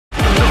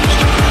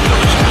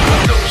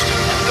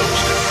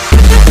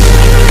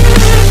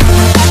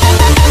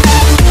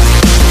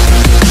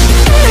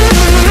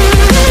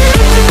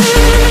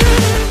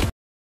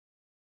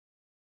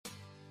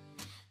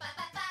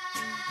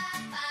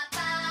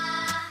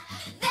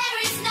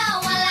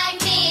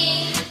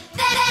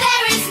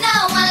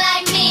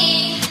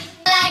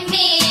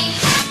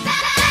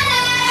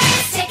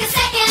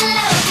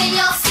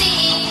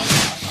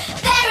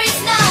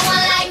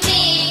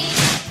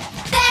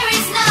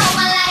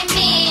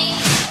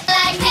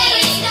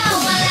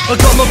I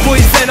got my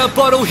boys and a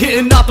bottle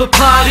hitting up a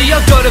party. I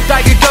got a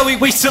bag of going,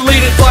 we salute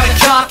it by a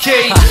car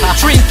key.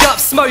 Drink up,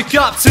 smoke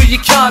up till you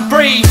can't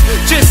breathe.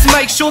 Just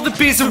make sure the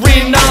beers are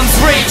in arm's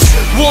reach.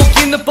 Walk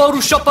in the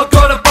bottle shop, I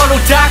got a bottle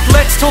DAC.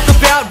 Let's talk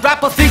about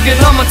rap, I'm thinking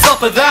I'm on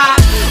top of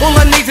that. All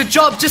I need's a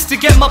job just to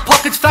get my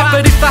pockets fat,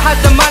 but if I had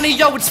the money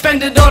I would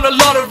spend it on a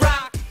lot of rap.